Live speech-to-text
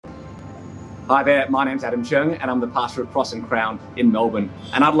Hi there, my name's Adam Chung and I'm the pastor of Cross and Crown in Melbourne,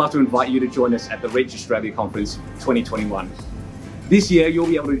 and I'd love to invite you to join us at the Reach Australia Conference 2021. This year you'll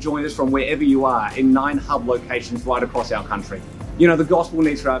be able to join us from wherever you are in 9 hub locations right across our country. You know, the gospel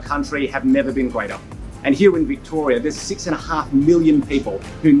needs for our country have never been greater. And here in Victoria, there's 6.5 million people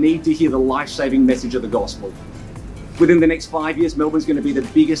who need to hear the life-saving message of the gospel. Within the next 5 years, Melbourne's going to be the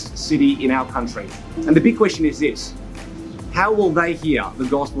biggest city in our country. And the big question is this: how will they hear the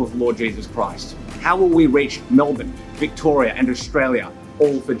gospel of the Lord Jesus Christ? How will we reach Melbourne, Victoria and Australia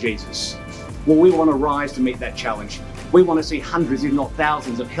all for Jesus? Well, we want to rise to meet that challenge. We want to see hundreds, if not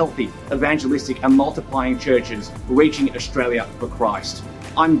thousands, of healthy, evangelistic and multiplying churches reaching Australia for Christ.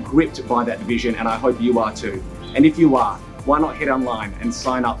 I'm gripped by that vision and I hope you are too. And if you are, why not head online and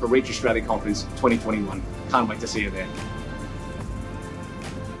sign up for Reach Australia Conference 2021? Can't wait to see you there.